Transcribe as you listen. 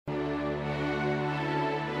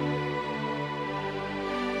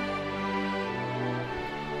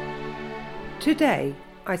Today,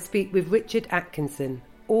 I speak with Richard Atkinson,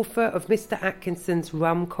 author of Mr Atkinsons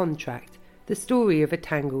Rum Contract, the story of a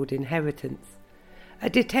Tangled Inheritance, a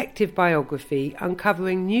detective biography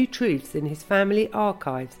uncovering new truths in his family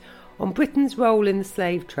archives on Britain's role in the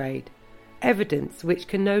slave trade, evidence which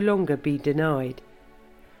can no longer be denied.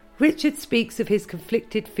 Richard speaks of his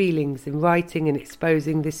conflicted feelings in writing and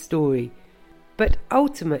exposing this story, but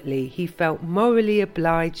ultimately he felt morally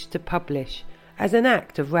obliged to publish as an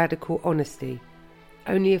act of radical honesty,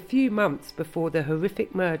 only a few months before the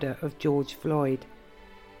horrific murder of George Floyd.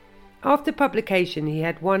 After publication, he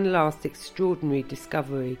had one last extraordinary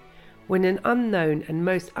discovery, when an unknown and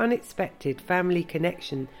most unexpected family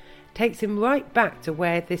connection takes him right back to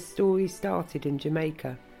where this story started in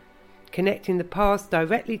Jamaica, connecting the past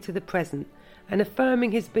directly to the present and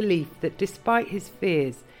affirming his belief that despite his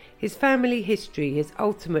fears, his family history has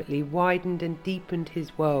ultimately widened and deepened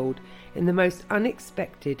his world in the most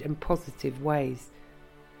unexpected and positive ways.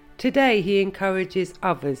 Today he encourages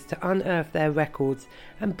others to unearth their records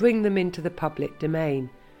and bring them into the public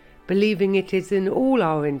domain, believing it is in all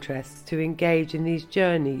our interests to engage in these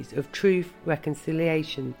journeys of truth,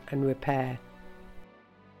 reconciliation and repair.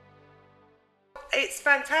 It's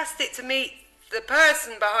fantastic to meet the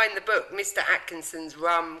person behind the book, Mr Atkinsons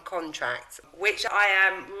Rum Contract, which I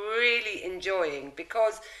am really enjoying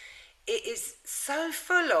because it is so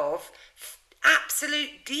full of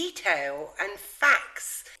absolute detail and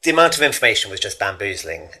facts. The amount of information was just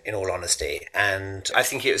bamboozling, in all honesty, and I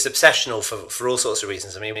think it was obsessional for all sorts of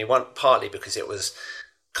reasons. I mean, partly because it was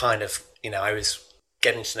kind of, I was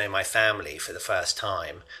getting to know my family for the first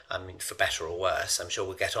time. I mean, for better or worse, I'm sure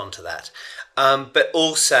we'll get onto that. But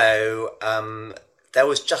also, there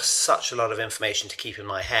was just such a lot of information to keep in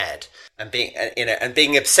my head, and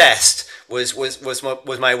being obsessed was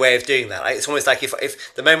my way of doing that. It's almost like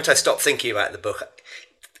if the moment I stopped thinking about the book,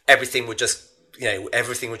 everything would just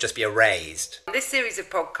be erased. This series of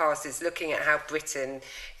podcasts is looking at how Britain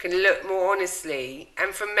can look more honestly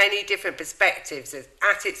and from many different perspectives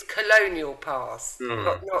at its colonial past,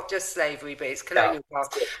 not just slavery, but its colonial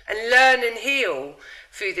past, and learn and heal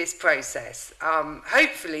through this process,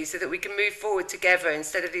 hopefully so that we can move forward together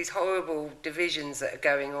instead of these horrible divisions that are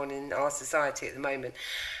going on in our society at the moment.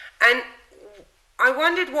 And I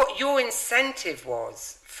wondered what your incentive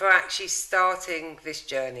was for actually starting this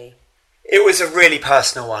journey. It was a really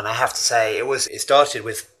personal one, I have to say. It started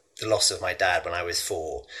with the loss of my dad when I was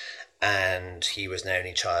 4, and he was an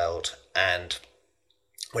only child. And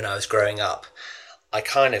when I was growing up,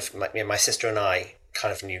 my sister and I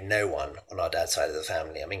kind of knew no one on our dad's side of the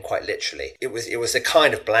family. I mean, quite literally. It was a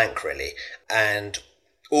kind of blank, really. And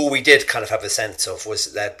all we did kind of have a sense of was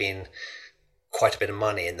that there'd been quite a bit of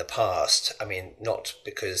money in the past. I mean, not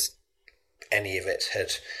because any of it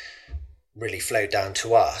had really flowed down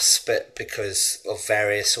to us, but because of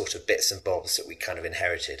various sort of bits and bobs that we kind of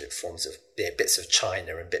inherited in forms of bits of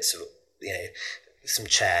china and bits of some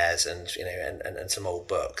chairs and and some old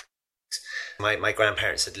books. My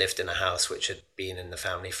grandparents had lived in a house which had been in the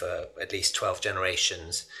family for at least 12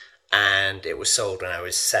 generations, and it was sold when I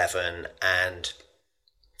was 7, and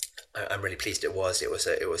I'm really pleased it was. It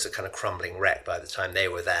was a kind of crumbling wreck by the time they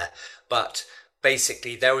were there. But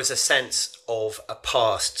basically there was a sense of a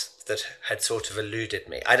past that had sort of eluded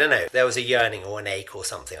me. I don't know, there was a yearning or an ache or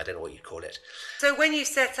something, I don't know what you'd call it. So when you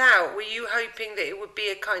set out, were you hoping that it would be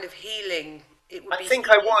a kind of healing? I think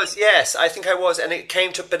I was, and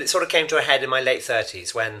it sort of came to a head in my late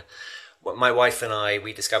 30s when my wife and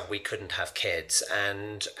we discovered we couldn't have kids,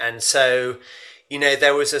 and so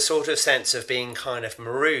there was a sort of sense of being kind of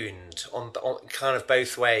marooned on kind of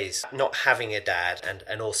both ways, not having a dad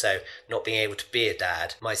and also not being able to be a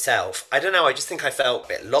dad myself. I don't know, I just think I felt a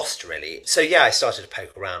bit lost, really. So yeah, I started to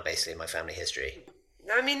poke around basically in my family history.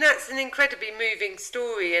 I mean, that's an incredibly moving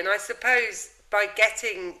story, and I suppose by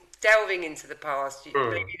delving into the past,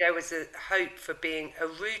 maybe there was a hope for being a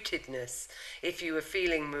rootedness if you were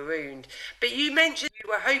feeling marooned. But you mentioned you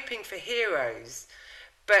were hoping for heroes,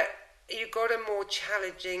 but you got a more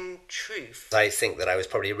challenging truth. I think that I was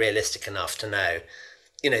probably realistic enough to know,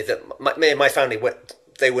 that my family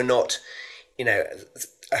they were not,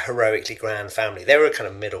 a heroically grand family. They were a kind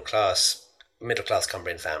of middle class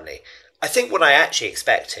Cumbrian family. I think what I actually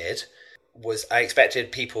expected was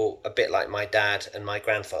people a bit like my dad and my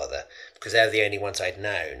grandfather, because they're the only ones I'd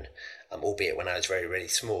known, albeit when I was very, really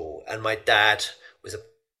small. And my dad was a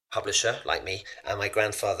publisher like me, and my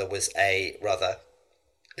grandfather was a rather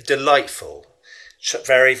delightful,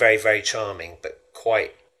 very, very, very charming, but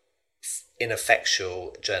quite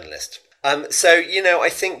ineffectual journalist. So, I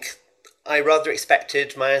think I rather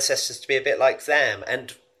expected my ancestors to be a bit like them,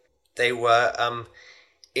 and they were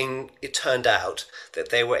it turned out that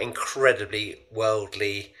they were incredibly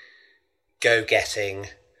worldly, go-getting,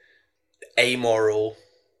 amoral,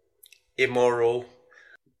 immoral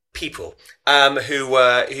people,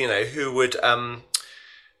 who would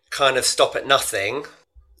kind of stop at nothing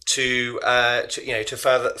to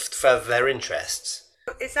further their interests.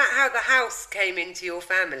 Is that how the house came into your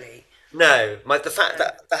family? No, the fact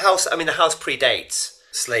that the house predates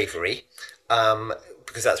slavery,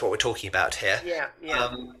 because that's what we're talking about here.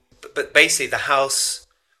 Yeah. But basically, the house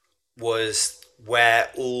was where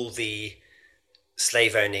all the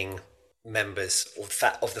slave-owning members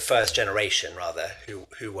of the first generation, rather,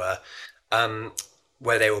 who were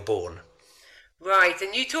where they were born. Right,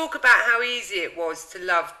 and you talk about how easy it was to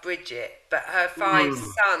love Bridget, but her 5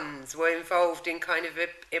 sons were involved in kind of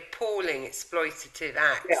appalling exploitative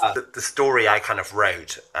acts. Yeah. The story I kind of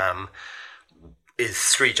wrote is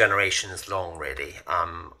 3 generations long, really,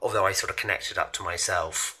 although I sort of connected up to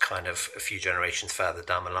myself kind of a few generations further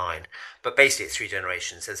down the line. But basically it's 3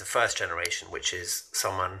 generations. There's a first generation, which is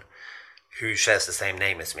someone who shares the same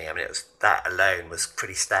name as me. I mean, that alone was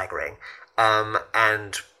pretty staggering.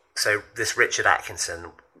 And so this Richard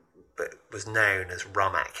Atkinson was known as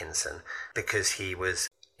Rum Atkinson because he was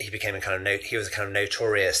a kind of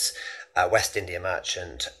notorious West India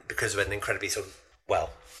merchant because of an incredibly sort of,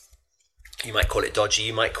 well, you might call it dodgy,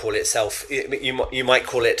 you might call it you might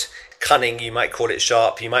call it cunning, you might call it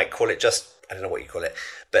sharp, you might call it just, I don't know what you call it,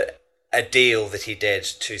 but a deal that he did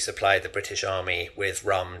to supply the British Army with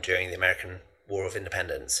rum during the American War of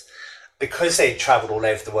Independence. Because they travelled all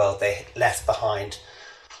over the world, they left behind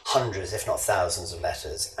hundreds, if not thousands, of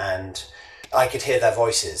letters, and I could hear their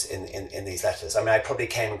voices in these letters. I mean, I probably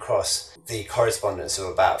came across the correspondence of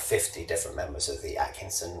about 50 different members of the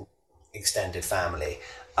Atkinson extended family,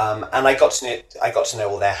 and I got to know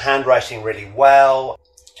all their handwriting really well.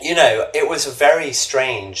 You know, it was a very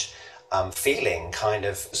strange feeling. Kind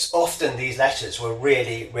of often these letters were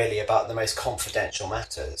really, really about the most confidential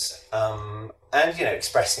matters, and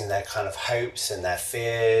expressing their kind of hopes and their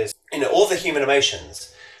fears. All the human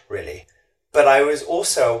emotions, really. But I was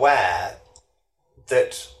also aware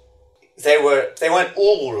that they weren't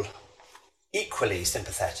all equally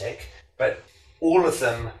sympathetic, but all of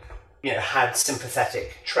them, had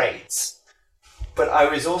sympathetic traits. But I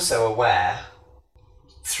was also aware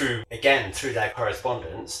through their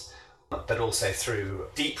correspondence, but also through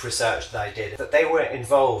deep research that I did, that they were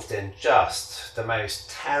involved in just the most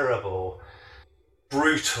terrible,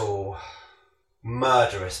 brutal,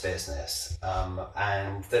 murderous business,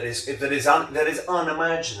 and that is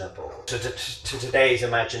unimaginable to today's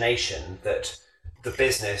imagination, that the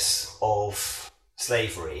business of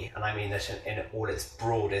slavery, and I mean that in its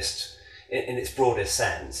broadest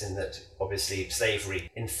sense, in that obviously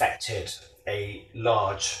slavery infected a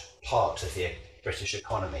large part of the British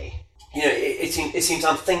economy. It seems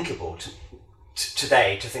unthinkable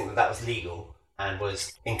today to think that was legal and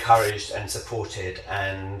was encouraged and supported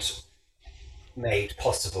and made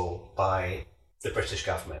possible by the British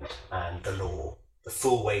government and the law, the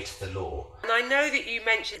full weight of the law. And I know that you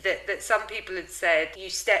mentioned that some people had said you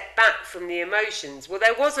step back from the emotions. Well,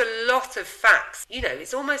 there was a lot of facts.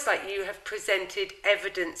 It's almost like you have presented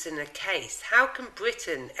evidence in a case. How can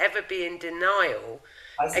Britain ever be in denial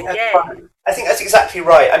again? I think that's exactly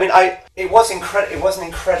right. I mean, it was an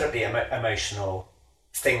incredibly emotional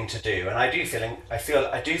thing to do, and I do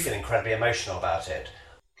feel incredibly emotional about it.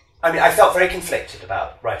 I mean, I felt very conflicted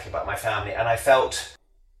about writing about my family, and I felt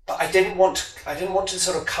I didn't want to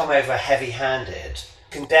sort of come over heavy-handed,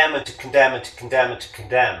 condemn and to condemn and to condemn and to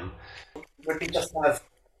condemn. It would be just both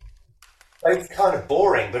kind of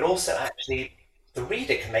boring, but also actually the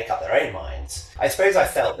reader can make up their own minds. I suppose I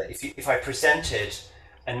felt that if I presented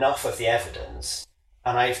enough of the evidence,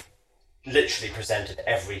 and I've literally presented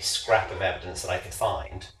every scrap of evidence that I could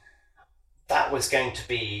find, that was going to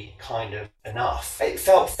be kind of enough. It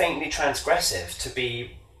felt faintly transgressive to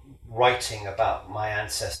be writing about my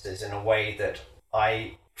ancestors in a way that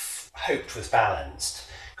I hoped was balanced,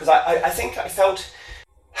 because I think I felt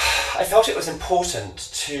it was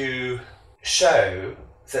important to show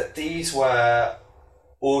that these were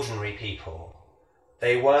ordinary people.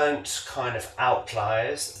 They weren't kind of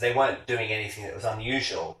outliers. They weren't doing anything that was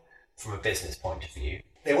unusual from a business point of view.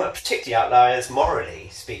 They weren't particularly outliers morally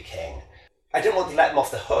speaking. I didn't want to let them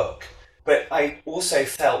off the hook, but I also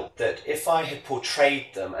felt that if I had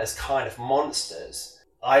portrayed them as kind of monsters,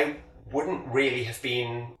 I wouldn't really have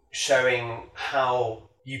been showing how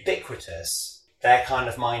ubiquitous their kind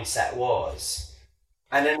of mindset was.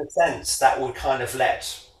 And in a sense, that would kind of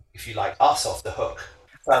let, if you like, us off the hook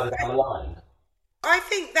further down the line. I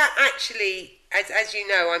think that actually as you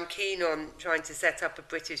know, I'm keen on trying to set up a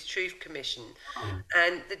British Truth Commission.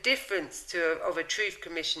 And the difference of a Truth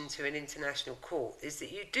Commission to an international court is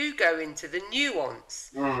that you do go into the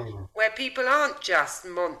nuance, where people aren't just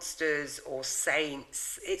monsters or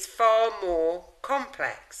saints. It's far more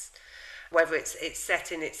complex, whether it's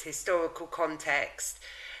set in its historical context,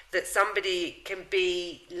 that somebody can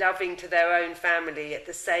be loving to their own family at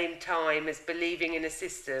the same time as believing in a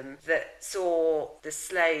system that saw the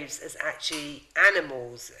slaves as actually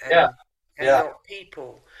animals and not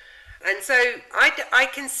people. And so I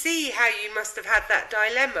can see how you must have had that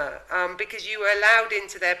dilemma, because you were allowed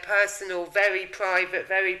into their personal, very private,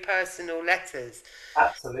 very personal letters.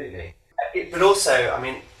 Absolutely. But also, I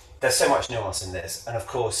mean, there's so much nuance in this, and of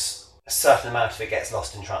course, a certain amount of it gets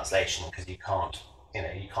lost in translation because you can't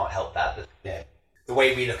help that. But, the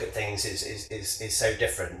way we look at things is so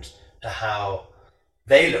different to how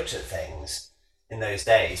they looked at things in those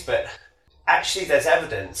days. But actually, there's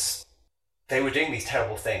evidence they were doing these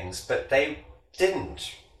terrible things, but they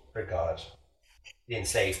didn't regard the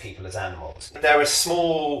enslaved people as animals. There are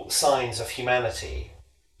small signs of humanity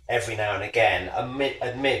every now and again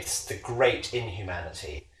amidst the great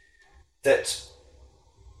inhumanity that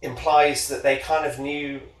implies that they kind of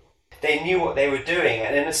knew what they were doing,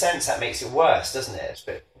 and in a sense that makes it worse, doesn't it?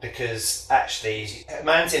 But because actually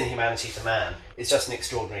man's inhumanity to man is just an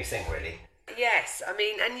extraordinary thing, really. Yes, I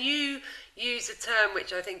mean, and you use a term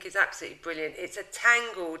which I think is absolutely brilliant. It's a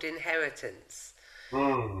tangled inheritance.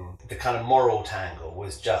 The kind of moral tangle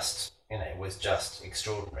was just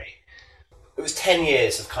extraordinary. It was 10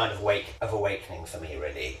 years of kind of awakening for me,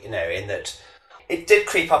 really, in that it did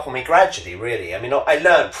creep up on me gradually, really. I mean, I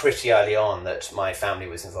learned pretty early on that my family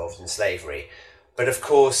was involved in slavery, but of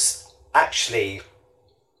course, actually,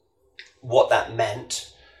 what that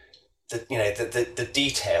meant, the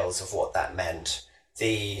details of what that meant,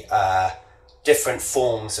 the different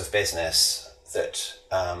forms of business that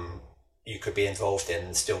you could be involved in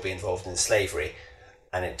and still be involved in slavery,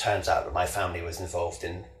 and it turns out that my family was involved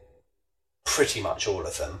in pretty much all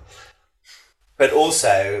of them. But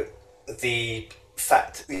also the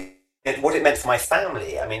fact, what it meant for my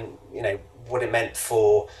family. I mean, what it meant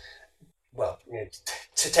for,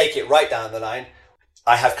 to take it right down the line,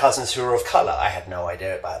 I have cousins who are of colour. I had no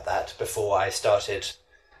idea about that before I started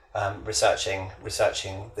researching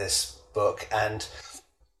this book, and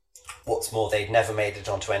what's more, they'd never made it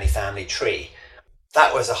onto any family tree.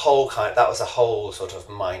 That was a whole sort of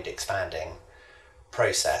mind expanding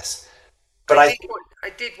process. But I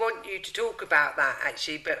did want you to talk about that,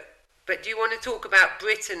 actually, but do you want to talk about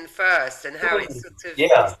Britain first and how it's sort of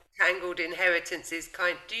this tangled inheritance is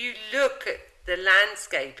do you look at the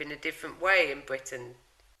landscape in a different way in Britain?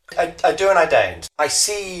 I do and I don't. I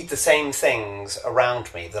see the same things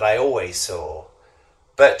around me that I always saw,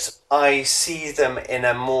 but I see them in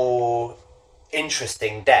a more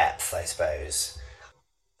interesting depth, I suppose.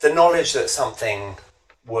 The knowledge that something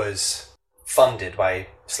was funded by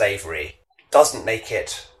slavery doesn't make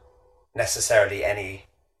it necessarily any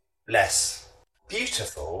less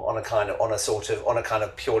beautiful on a kind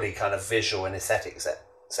of purely kind of visual and aesthetic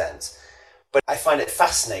sense. But I find it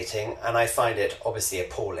fascinating, and I find it obviously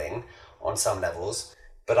appalling on some levels,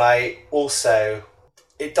 but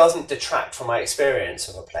it doesn't detract from my experience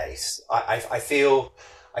of a place. I feel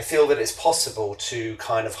that it's possible to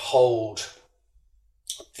kind of hold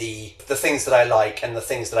the things that I like and the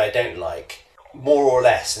things that I don't like more or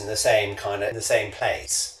less in the same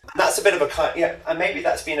place. And that's a bit of and maybe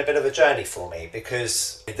that's been a bit of a journey for me,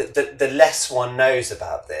 because the less one knows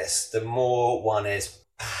about this, the more one is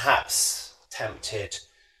perhaps tempted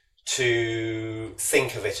to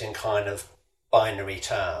think of it in kind of binary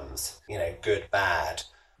terms, good, bad.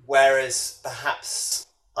 Whereas perhaps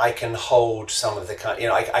I can hold some of the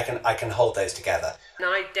I can hold those together. And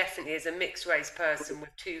I definitely, as a mixed race person with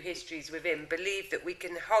two histories within, believe that we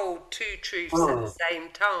can hold two truths at the same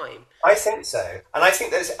time. I think so, and I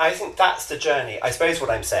think that's the journey. I suppose what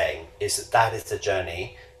I'm saying is that is the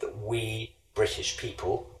journey that we British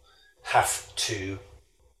people have to.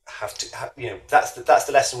 That's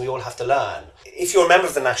the lesson we all have to learn. If you're a member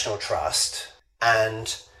of the National Trust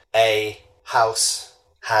and a house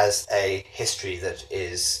has a history that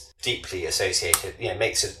is deeply associated,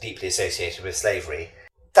 makes it deeply associated with slavery,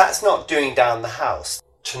 that's not doing down the house.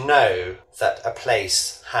 To know that a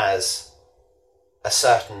place has a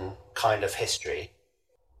certain kind of history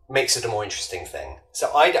makes it a more interesting thing.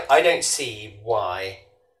 So I don't see why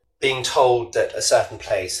being told that a certain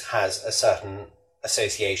place has a certain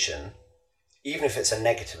association, even if it's a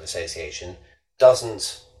negative association,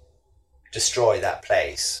 doesn't destroy that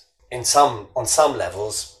place. On some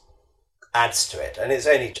levels, adds to it. And it's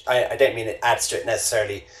only, I don't mean it adds to it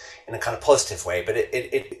necessarily in a kind of positive way, but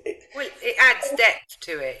Well, it adds depth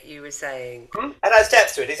to it, you were saying. it adds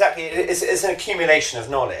depth to it, exactly. It's an accumulation of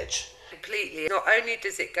knowledge. Completely. Not only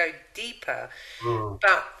does it go deeper,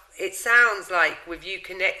 but it sounds like with you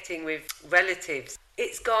connecting with relatives,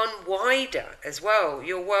 it's gone wider as well.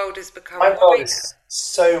 Your world has become My world wider. is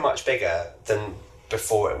so much bigger than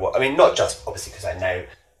before it was. I mean, not just obviously because I know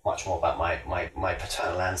much more about my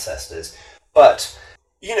paternal ancestors, but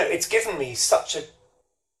it's given me such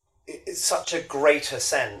a greater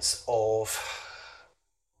sense of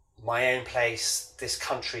my own place, this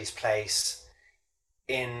country's place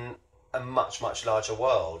in a much, much larger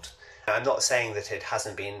world. I'm not saying that it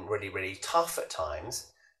hasn't been really, really tough at times,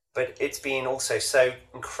 but it's been also so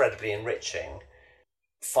incredibly enriching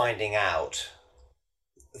finding out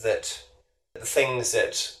that the things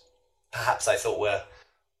that perhaps I thought were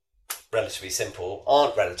relatively simple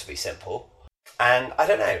aren't relatively simple. And I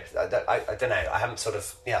don't know. I don't know. I haven't sort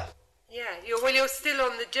of, yeah. Yeah, you're still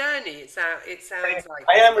on the journey. It sounds like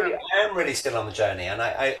I am really still on the journey, and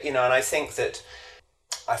I think that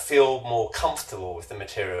I feel more comfortable with the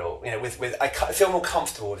material. I feel more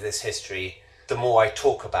comfortable with this history the more I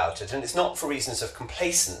talk about it, and it's not for reasons of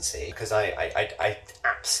complacency, because I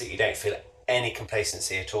absolutely don't feel any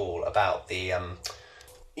complacency at all about the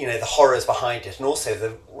the horrors behind it, and also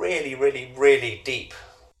the really, really, really deep,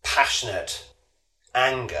 passionate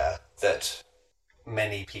anger that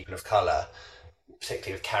many people of colour,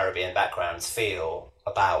 particularly with Caribbean backgrounds, feel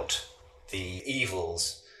about the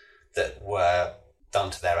evils that were done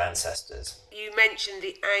to their ancestors. You mentioned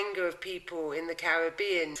the anger of people in the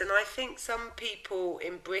Caribbean, and I think some people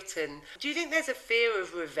in Britain, do you think there's a fear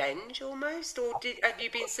of revenge almost, or have you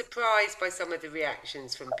been surprised by some of the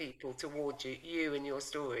reactions from people towards you and your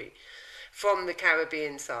story from the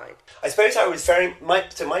Caribbean side? I suppose I was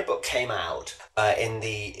my book came out in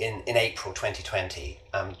April 2020,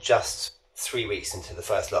 just 3 weeks into the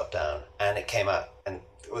first lockdown, and it came out, and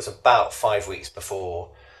it was about 5 weeks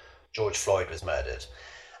before George Floyd was murdered.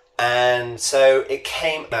 And so it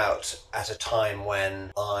came out at a time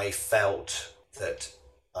when I felt that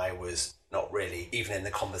I was not really even in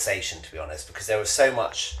the conversation, to be honest, because there was so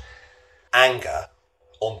much anger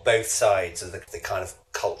on both sides of the kind of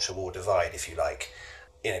culture war divide, if you like,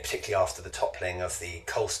 particularly after the toppling of the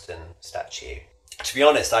Colston statue. To be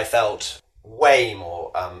honest, I felt way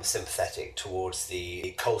more sympathetic towards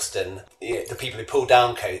the Colston, the people who pulled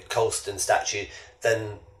down Colston statue,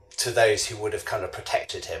 than to those who would have kind of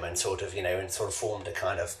protected him and sort of formed a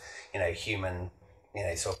kind of, human,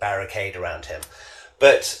 sort of barricade around him.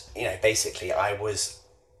 But, basically I was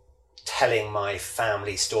telling my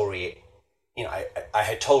family story. I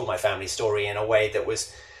had told my family story in a way that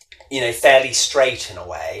was, fairly straight in a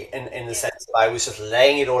way, in the sense that I was just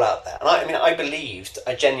laying it all out there. And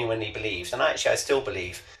I genuinely believed, and actually I still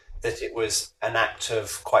believe, that it was an act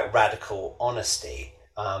of quite radical honesty.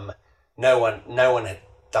 No one had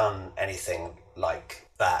done anything like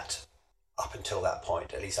that up until that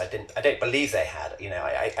point. At least I don't believe they had.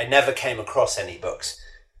 I never came across any books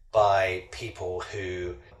by people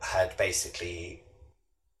who had basically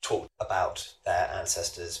talked about their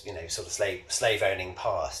ancestors, sort of slave owning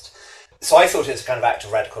past. So I thought it was a kind of act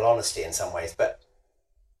of radical honesty in some ways, but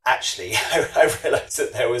actually I realised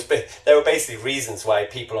that there were basically reasons why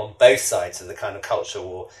people on both sides of the kind of culture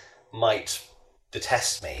war might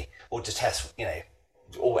detest me, or detest,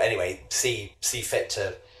 or anyway, see fit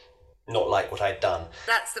to not like what I'd done.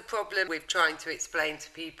 That's the problem with trying to explain to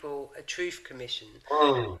people a truth commission,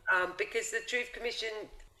 because the truth commission,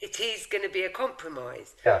 it is going to be a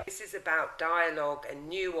compromise. Yeah. This is about dialogue and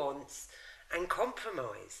nuance and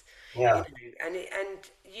compromise. Yeah. And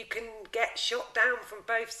you can get shot down from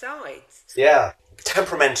both sides. Yeah.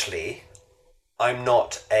 Temperamentally, I'm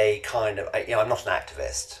not I'm not an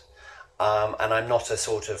activist. And I'm not a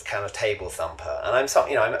sort of kind of table thumper, and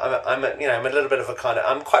I'm a little bit of a kind of,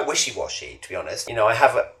 I'm quite wishy-washy, to be honest. I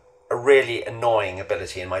have a really annoying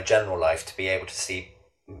ability in my general life to be able to see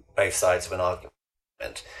both sides of an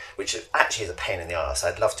argument, which actually is a pain in the arse.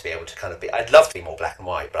 I'd love to be able to I'd love to be more black and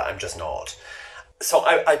white, but I'm just not. So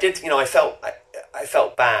I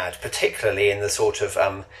felt bad, particularly in the sort of,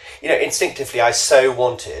 instinctively I so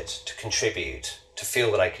wanted to contribute, to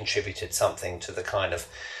feel that I contributed something to the kind of,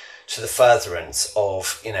 to the furtherance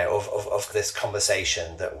of this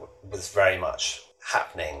conversation that was very much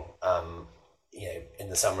happening in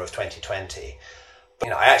the summer of 2020.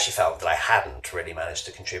 I actually felt that I hadn't really managed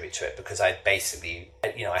to contribute to it, because I basically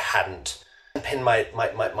I hadn't pinned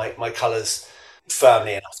my colours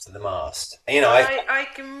firmly enough to the mast. You know, I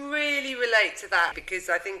can really relate to that because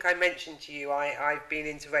I think I mentioned to you I've been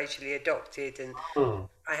interracially adopted and Hmm.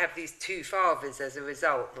 I have these two fathers as a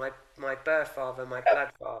result, my birth father, my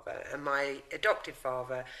blood father, and my adoptive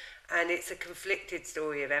father, and it's a conflicted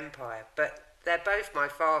story of empire, but they're both my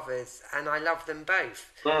fathers and I love them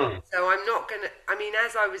both. Hmm. So I'm not going to, I mean,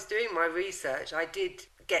 as I was doing my research, I did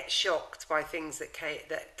get shocked by things that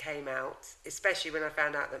came out, especially when I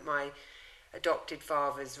found out that my adopted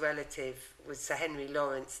father's relative was Sir Henry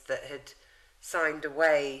Lawrence that had signed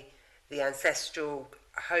away the ancestral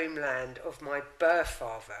homeland of my birth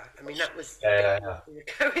father. I mean, that was Yeah, a bit yeah, of yeah.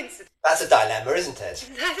 a coincidence. That's a dilemma, isn't it?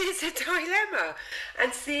 That is a dilemma.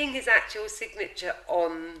 And seeing his actual signature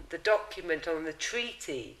on the document, on the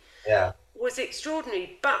treaty, Yeah. was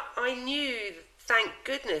extraordinary. But I knew, thank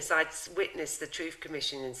goodness, I'd witnessed the Truth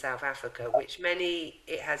Commission in South Africa, which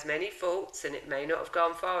it has many faults, and it may not have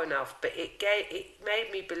gone far enough. But it made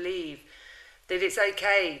me believe that it's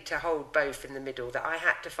okay to hold both in the middle. That I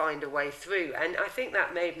had to find a way through, and I think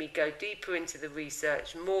that made me go deeper into the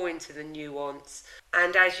research, more into the nuance,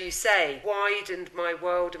 and as you say, widened my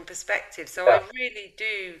world and perspective. So I Yeah. really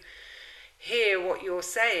do hear what you're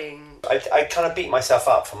saying. I kind of beat myself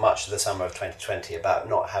up for much of the summer of 2020 about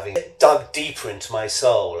not having dug deeper into my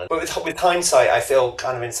soul. But with hindsight, I feel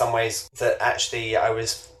kind of in some ways that actually I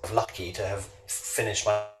was lucky to have finished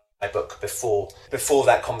my book before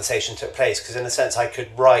that conversation took place, because in a sense I could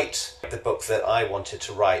write the book that I wanted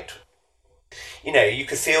to write. You know, you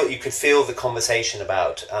could feel the conversation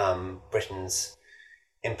about Britain's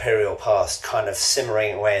imperial past kind of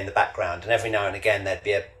simmering away in the background, and every now and again there'd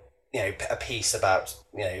be a piece about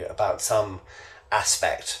about some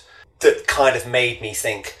aspect that kind of made me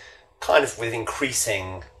think, kind of with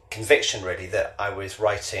increasing conviction really, that I was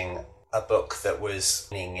writing a book that was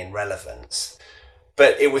in relevance,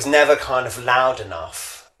 but it was never kind of loud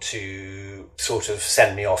enough to sort of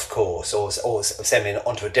send me off course, or send me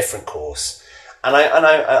onto a different course, and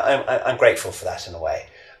I'm grateful for that in a way.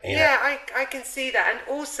 Yeah, I can see that. And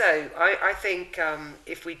also, I think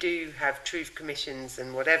if we do have truth commissions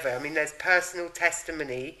and whatever, I mean, there's personal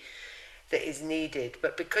testimony that is needed.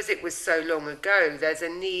 But because it was so long ago, there's a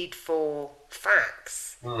need for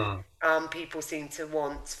facts. Mm. People seem to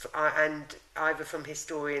want, and either from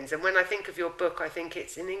historians. And when I think of your book, I think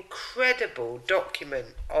it's an incredible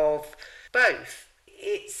document of both.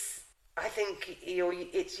 I think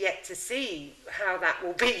it's yet to see how that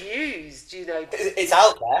will be used. It's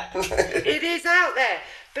out there. It is out there,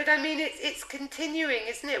 but I mean, it's continuing,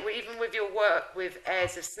 isn't it? Even with your work with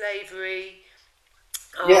heirs of slavery,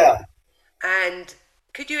 um, Yeah, and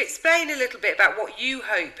could you explain a little bit about what you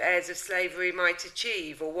hope heirs of slavery might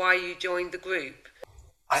achieve, or why you joined the group?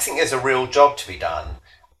 I think there's a real job to be done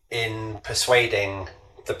in persuading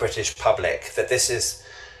the British public that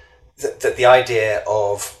that the idea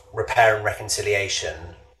of repair and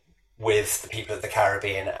reconciliation with the people of the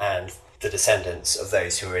Caribbean and the descendants of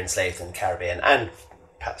those who were enslaved in the Caribbean, and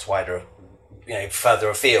perhaps wider, further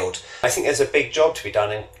afield. I think there's a big job to be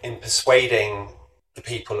done in persuading the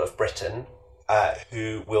people of Britain,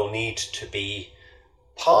 who will need to be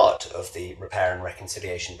part of the repair and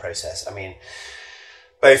reconciliation process. I mean,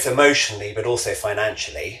 both emotionally but also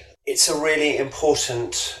financially. It's a really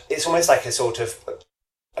important, it's almost like a sort of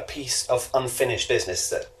a piece of unfinished business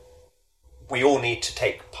that we all need to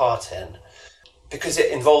take part in, because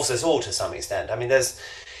it involves us all to some extent. I mean, there's,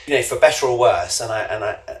 for better or worse, and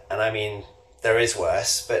I mean, there is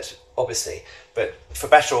worse, but obviously, but for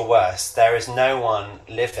better or worse, there is no one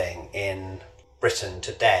living in Britain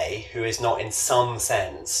today who is not in some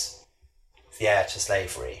sense the heir to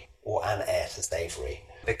slavery or an heir to slavery,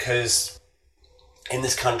 because in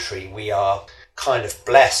this country we are kind of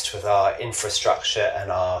blessed with our infrastructure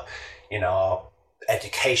and our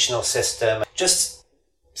educational system. Just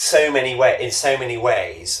in so many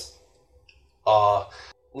ways, our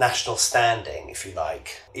national standing, if you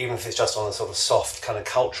like, even if it's just on a sort of soft kind of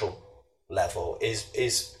cultural level,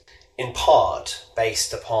 is in part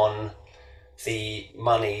based upon the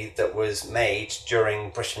money that was made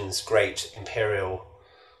during Britain's great imperial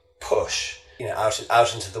push,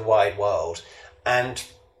 out into the wide world. And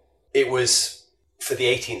it was for the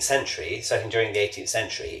 18th century, certainly during the 18th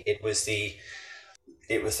century, it was the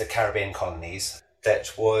Caribbean colonies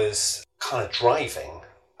that was kind of driving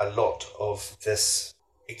a lot of this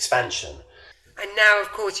expansion. And now,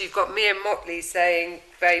 of course, you've got Mia Motley saying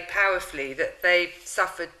very powerfully that they've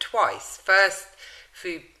suffered twice. First,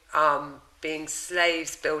 through being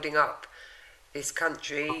slaves building up this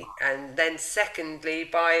country, and then secondly,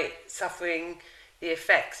 by suffering the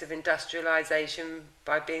effects of industrialisation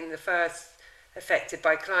by being the first affected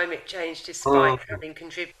by climate change despite having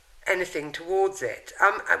contributed anything towards it.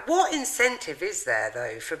 What incentive is there,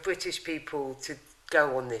 though, for British people to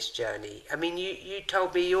go on this journey? I mean, you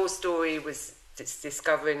told me your story was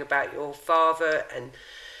discovering about your father and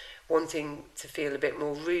wanting to feel a bit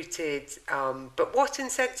more rooted. But what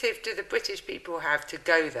incentive do the British people have to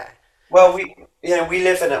go there? Well, we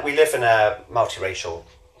live in a multiracial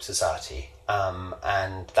society,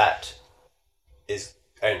 and that is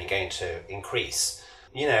only going to increase.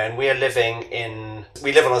 And we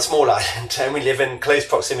live on a small island, and we live in close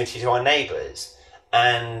proximity to our neighbours.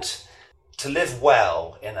 And to live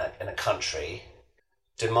well in a country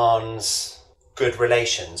demands good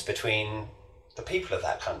relations between the people of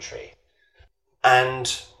that country.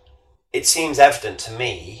 And it seems evident to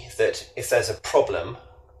me that if there's a problem,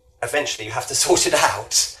 eventually you have to sort it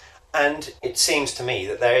out. And it seems to me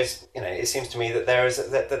that there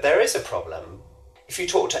is a problem. If you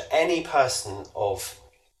talk to any person of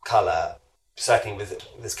colour, certainly with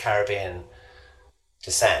this Caribbean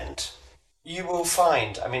descent, you will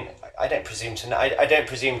find. I mean, I don't presume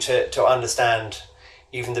to understand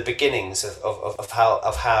even the beginnings of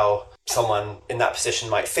how someone in that position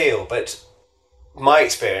might feel. But my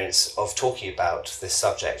experience of talking about this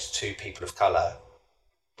subject to people of colour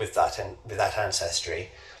with that ancestry,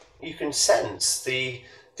 you can sense the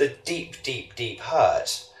deep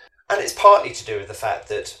hurt. And it's partly to do with the fact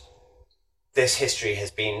that this history has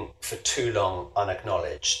been for too long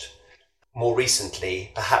unacknowledged. More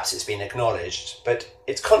recently, perhaps it's been acknowledged, but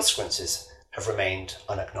its consequences have remained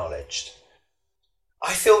unacknowledged.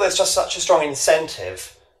 I feel there's just such a strong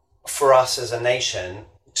incentive for us as a nation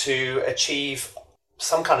to achieve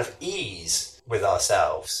some kind of ease with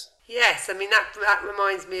ourselves. Yes, I mean, that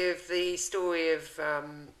reminds me of the story of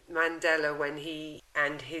Mandela when he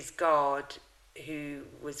and his guard who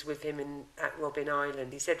was with him at Robben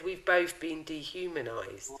Island, he said, we've both been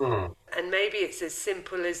dehumanised. And maybe it's as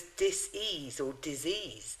simple as dis-ease or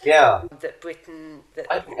disease. Yeah. That Britain...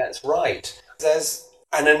 I think that's right. There's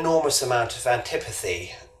an enormous amount of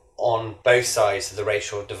antipathy on both sides of the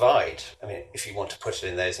racial divide. I mean, if you want to put it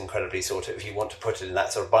in those if you want to put it in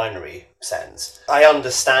that sort of binary sense. I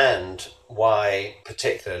understand why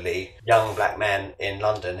particularly young black men in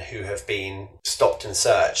London who have been stopped and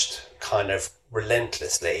searched kind of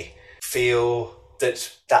relentlessly feel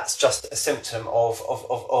that that's just a symptom of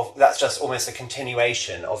that's just almost a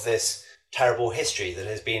continuation of this terrible history that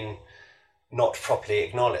has been not properly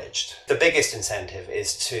acknowledged. The biggest incentive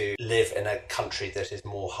is to live in a country that is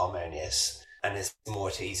more harmonious and is more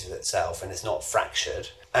at ease with itself and is not fractured.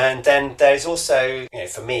 And then there's also,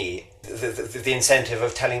 for me, the incentive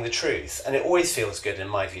of telling the truth. And it always feels good, in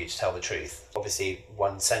my view, to tell the truth. Obviously,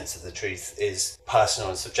 one's sense of the truth is personal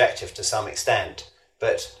and subjective to some extent.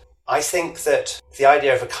 But I think that the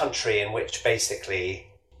idea of a country in which basically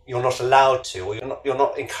you're not allowed to, or you're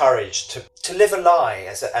not encouraged to live a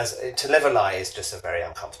lie to live a lie is just a very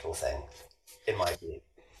uncomfortable thing, in my view.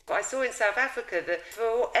 But I saw in South Africa that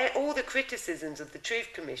for all the criticisms of the Truth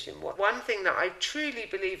Commission, one thing that I truly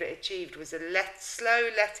believe it achieved was a slow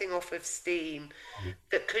letting off of steam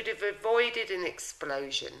that could have avoided an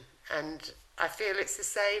explosion. And I feel it's the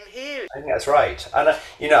same here. I think that's right.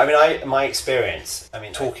 And my experience,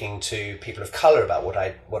 talking to people of colour about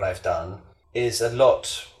what I've done is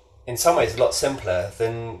in some ways a lot simpler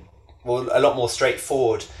a lot more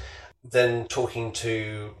straightforward than talking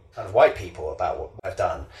to kind of white people about what I've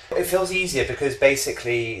done. It feels easier because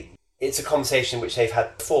basically it's a conversation which they've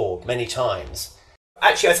had before many times.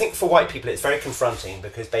 Actually, I think for white people it's very confronting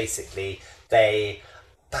because basically they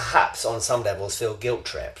perhaps on some levels feel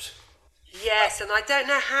guilt-tripped. Yes, and I don't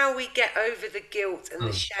know how we get over the guilt and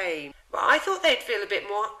the shame. But I thought they'd feel a bit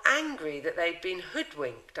more angry that they'd been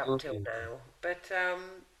hoodwinked up till now. But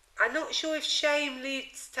I'm not sure if shame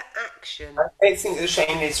leads to action. I don't think the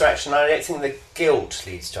shame leads to action. I don't think the guilt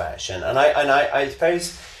leads to action. And I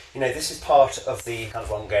suppose, this is part of the kind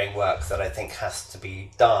of ongoing work that I think has to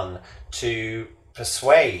be done to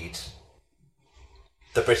persuade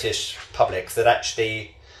the British public that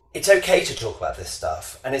actually it's okay to talk about this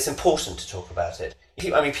stuff and it's important to talk about it.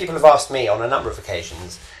 People have asked me on a number of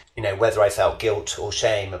occasions, whether I felt guilt or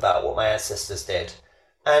shame about what my ancestors did.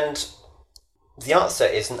 And the answer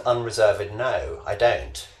is an unreserved no, I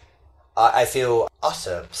don't. I feel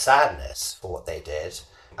utter sadness for what they did.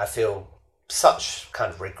 I feel such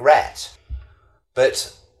kind of regret.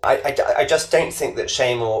 But I just don't think that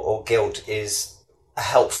shame or guilt is a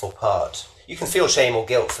helpful part. You can feel shame or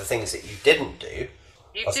guilt for things that you didn't do.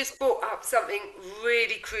 You've just brought up something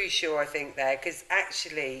really crucial, I think, there, because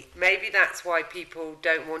actually, maybe that's why people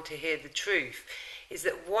don't want to hear the truth, is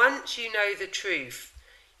that once you know the truth,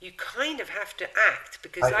 you kind of have to act,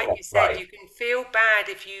 because like you said, right, you can feel bad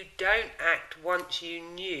if you don't act once you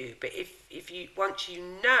knew, but if you once you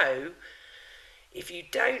know, if you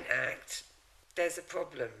don't act, there's a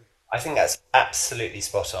problem. I think that's absolutely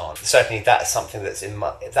spot on. Certainly that's something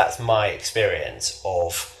that's my experience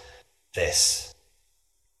of this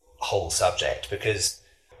whole subject, because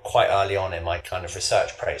quite early on in my kind of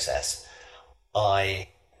research process, I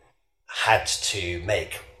had to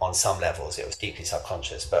make, on some levels, it was deeply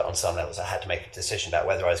subconscious, but on some levels I had to make a decision about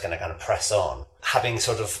whether I was going to kind of press on. Having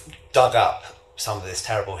sort of dug up some of this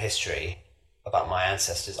terrible history about my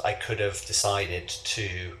ancestors, I could have decided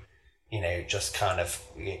to, just kind of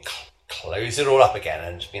close it all up again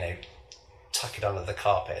and, tuck it under the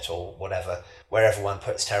carpet or whatever, where everyone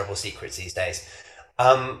puts terrible secrets these days.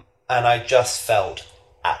 And I just felt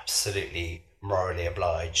absolutely morally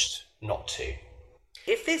obliged not to.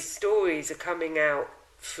 If these stories are coming out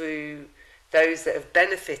through those that have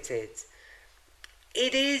benefited,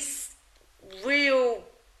 it is real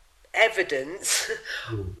evidence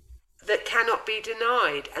that cannot be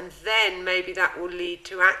denied, and then maybe that will lead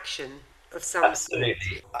to action of some sort.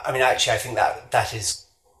 Absolutely. I mean, actually, I think that is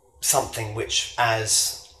something which,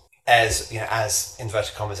 as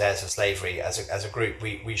inverted commas, heirs of slavery, as a group,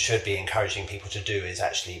 we should be encouraging people to do, is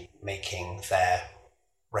actually making their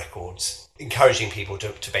records, encouraging people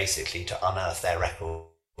to basically to unearth their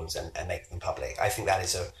records and make them public. I think that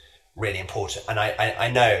is a really important, and I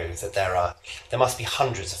know that there must be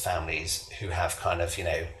hundreds of families who have kind of,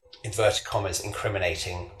 inverted commas,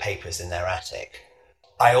 incriminating papers in their attic.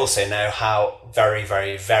 I also know how very,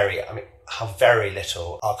 very, how very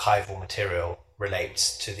little archival material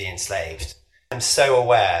relates to the enslaved. I'm so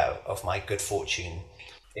aware of my good fortune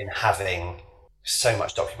in having so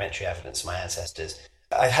much documentary evidence of my ancestors.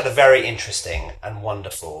 I've had a very interesting and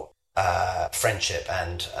wonderful friendship,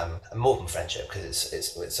 and a more than friendship, because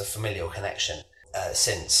it's a familial connection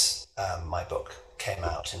since my book came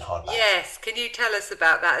out in hardback. Yes, can you tell us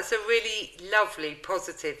about that? It's a really lovely,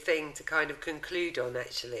 positive thing to kind of conclude on,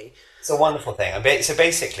 actually. It's a wonderful thing. So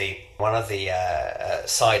basically, one of the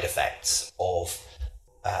side effects of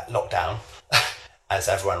lockdown, as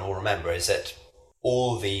everyone will remember, is that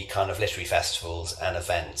all the kind of literary festivals and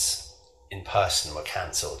events in person were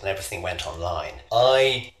cancelled and everything went online.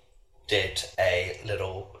 I did a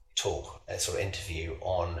little talk, a sort of interview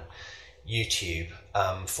on YouTube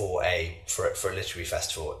for a literary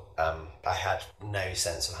festival. I had no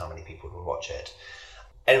sense of how many people would watch it.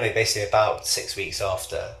 Anyway, basically about 6 weeks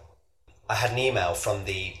after, I had an email from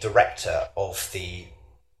the director of the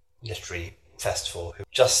literary festival, who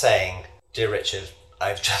just saying, "Dear Richard,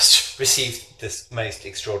 I've just received this most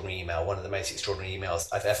extraordinary email, one of the most extraordinary emails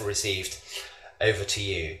I've ever received, over to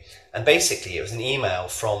you." And basically it was an email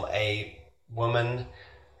from a woman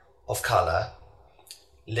of colour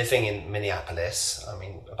living in Minneapolis,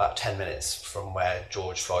 about 10 minutes from where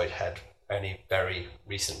George Floyd had only very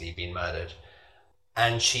recently been murdered.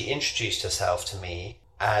 And she introduced herself to me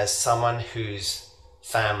as someone whose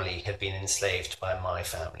family had been enslaved by my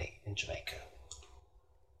family in Jamaica.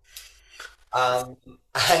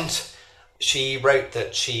 And she wrote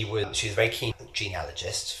that she was a very keen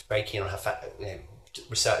genealogist, very keen on her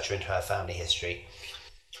researcher into her family history,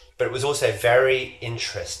 but was also very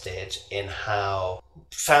interested in how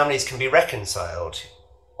families can be reconciled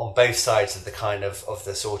on both sides of the kind of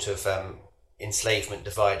the sort of enslavement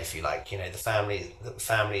divide, if you like. The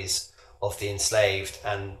families of the enslaved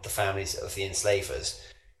and the families of the enslavers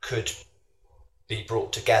could be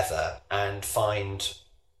brought together and find,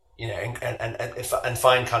 and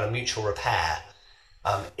find kind of mutual repair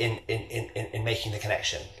in making the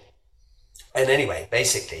connection. And anyway,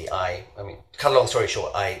 basically, cut a long story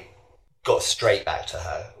short, I got straight back to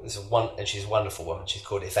her. And she's a wonderful woman. She's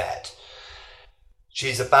called Yvette.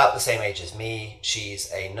 She's about the same age as me.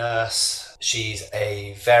 She's a nurse. She's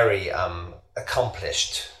a very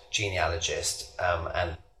accomplished genealogist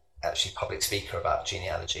and actually public speaker about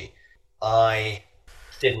genealogy. I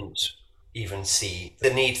didn't even see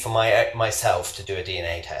the need for myself to do a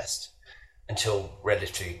DNA test until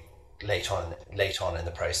relatively late on in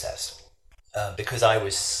the process, because I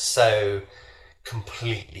was so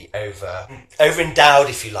completely over endowed,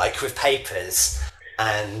 if you like, with papers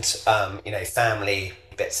and family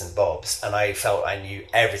bits and bobs, and I felt I knew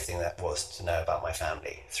everything that was to know about my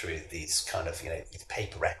family through these kind of these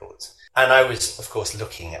paper records. And I was, of course,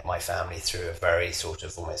 looking at my family through a very sort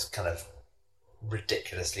of almost kind of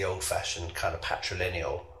ridiculously old-fashioned kind of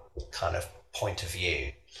patrilineal kind of point of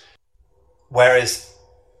view. Whereas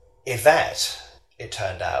Yvette, it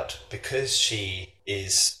turned out, because she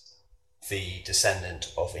is the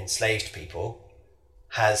descendant of enslaved people,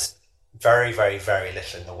 has very, very, very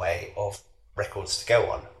little in the way of records to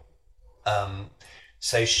go on.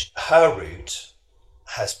 So her route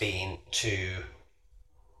has been to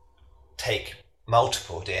take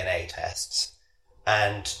multiple DNA tests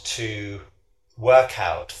and to work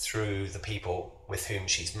out through the people with whom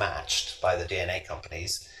she's matched by the DNA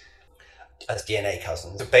companies as DNA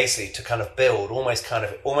cousins. So basically to kind of build almost kind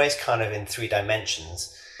of in three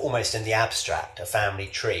dimensions, almost in the abstract, a family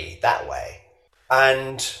tree that way.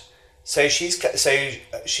 And so she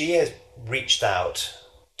has reached out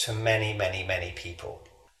to many, many, many people.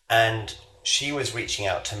 And she was reaching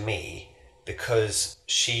out to me because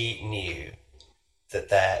she knew that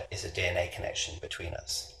there is a DNA connection between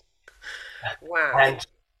us. Wow.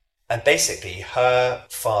 And basically her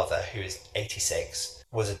father, who is 86,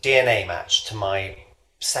 was a DNA match to my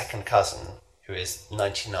second cousin, who is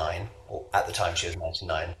 99, or at the time she was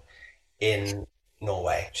 99, in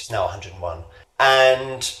Norway. She's now 101.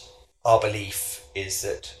 And our belief is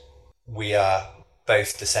that we are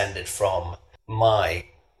both descended from my,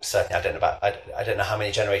 certainly I don't know how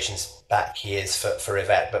many generations back he is for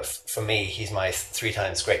Yvette, but for me, he's my 3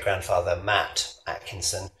 times great grandfather, Matt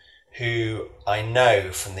Atkinson, who I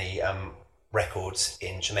know from the records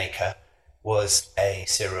in Jamaica was a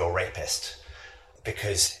serial rapist,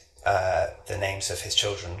 because the names of his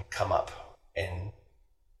children come up in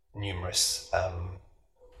numerous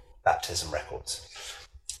baptism records.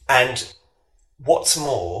 And what's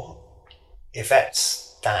more,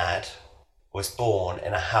 Yvette's dad was born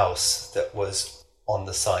in a house that was on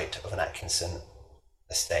the site of an Atkinson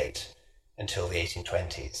estate until the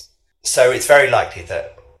 1820s. So it's very likely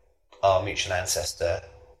that our mutual ancestor,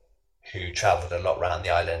 who travelled a lot around the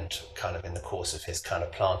island kind of in the course of his kind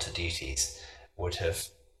of planter duties, would have,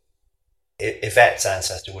 Yvette's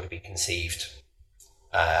ancestor would have been conceived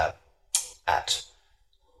at,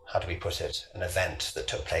 how do we put it, an event that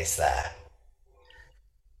took place there.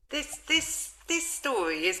 This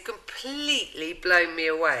story has completely blown me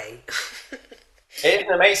away. It's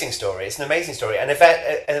an amazing story. It's an amazing story. And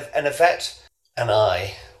Yvette and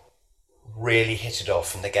I really hit it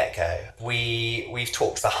off from the get-go. We've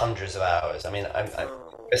talked for hundreds of hours. I mean,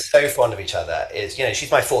 we're so fond of each other.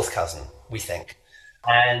 She's my fourth cousin, we think.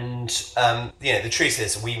 And, the truth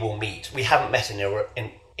is we will meet. We haven't met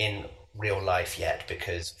in real life yet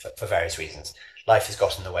because for various reasons. Life has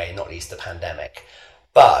got in the way, not least the pandemic.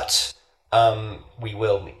 But we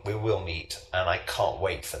will meet, and I can't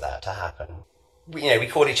wait for that to happen. We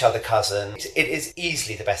call each other cousin. It is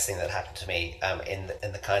easily the best thing that happened to me in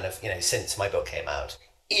the kind of since my book came out,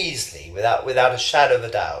 easily, without a shadow of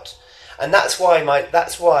a doubt. And that's why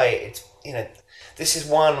it's this is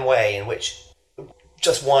one way in which,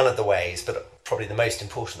 just one of the ways, but probably the most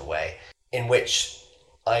important way in which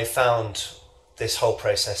I found this whole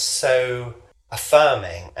process so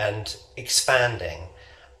affirming and expanding.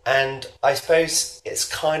 And I suppose it's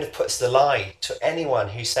kind of puts the lie to anyone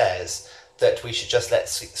who says that we should just let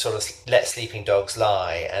sleeping dogs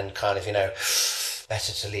lie and kind of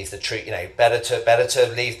better to leave the tree, better to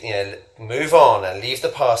leave, move on and leave the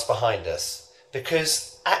past behind us,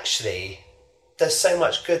 because actually there's so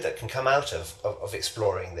much good that can come out of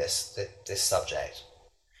exploring this subject.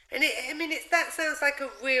 And that sounds like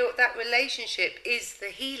that relationship is the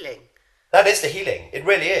healing. That is the healing. It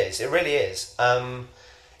really is. It really is. And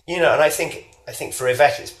I think for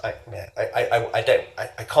Yvette,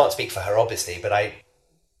 I can't speak for her obviously, but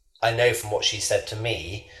I know from what she said to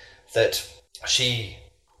me that she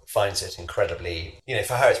finds it incredibly,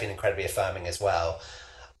 for her it's been incredibly affirming as well.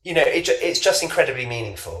 It's just incredibly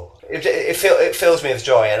meaningful. It fills me with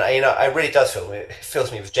joy, and it really does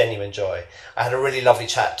fills me with genuine joy. I had a really lovely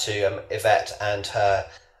chat to Yvette and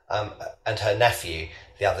her nephew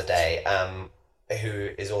the other day, who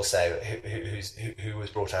is also who was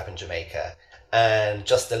brought up in Jamaica, and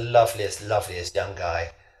just the loveliest young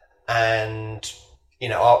guy. And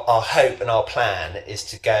our hope and our plan is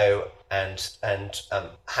to go and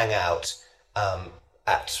hang out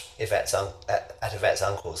at Yvette's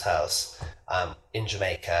uncle's house in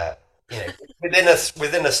Jamaica,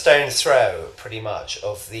 within a stone's throw, pretty much,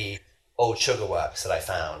 of the old sugar works that I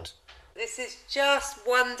found. This is just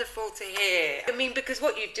wonderful to hear. Because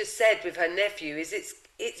what you've just said with her nephew is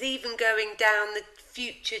it's even going down the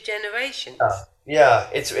future generations. Yeah,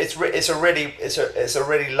 it's a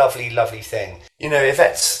really lovely thing.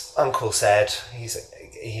 Yvette's uncle said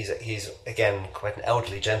he's again quite an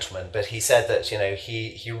elderly gentleman, but he said that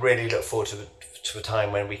he really looked forward to a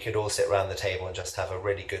time when we could all sit around the table and just have a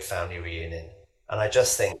really good family reunion. And I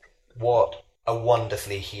just think what a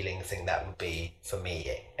wonderfully healing thing that would be for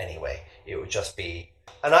me anyway. It would just be,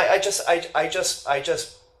 and I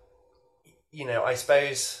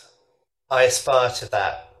suppose I aspire to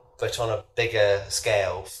that, but on a bigger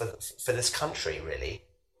scale for this country, really.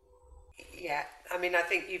 Yeah, I mean, I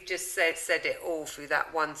think you've just said it all through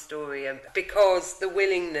that one story, and because the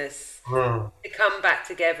willingness Mm. to come back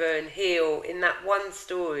together and heal in that one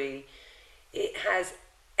story, it has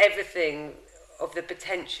everything of the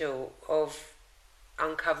potential of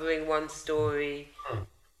uncovering one story, Mm.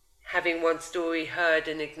 having one story heard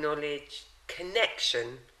and acknowledged,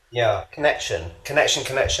 connection. Yeah, connection,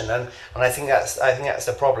 and I think that's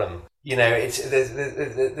the problem. You know, it's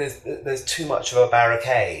there's too much of a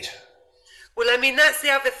barricade. Well, I mean, that's the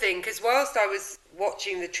other thing, because whilst I was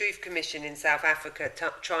watching the Truth Commission in South Africa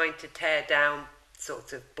trying to tear down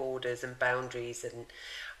sorts of borders and boundaries, and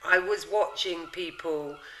I was watching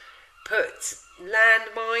people put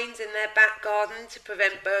landmines in their back garden to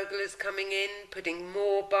prevent burglars coming in, putting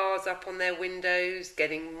more bars up on their windows,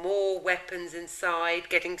 getting more weapons inside,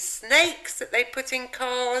 getting snakes that they put in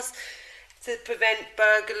cars to prevent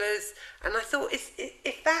burglars. And I thought,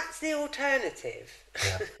 if that's the alternative,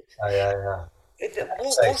 Yeah, oh, yeah. So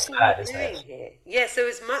what's he sad, isn't doing it? here? Yeah, so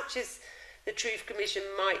as much as the Truth Commission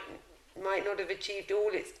might not have achieved all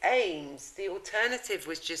its aims, the alternative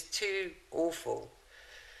was just too awful.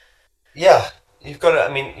 Yeah, you've got to.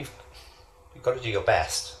 I mean, you've got to do your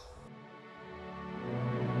best.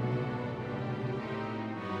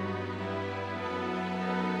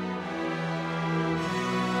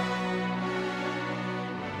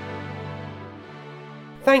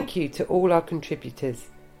 Thank you to all our contributors.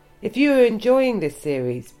 If you are enjoying this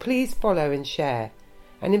series, please follow and share.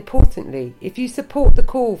 And importantly, if you support the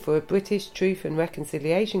call for a British Truth and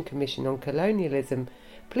Reconciliation Commission on colonialism,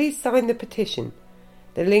 please sign the petition.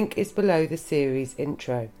 The link is below the series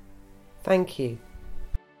intro. Thank you.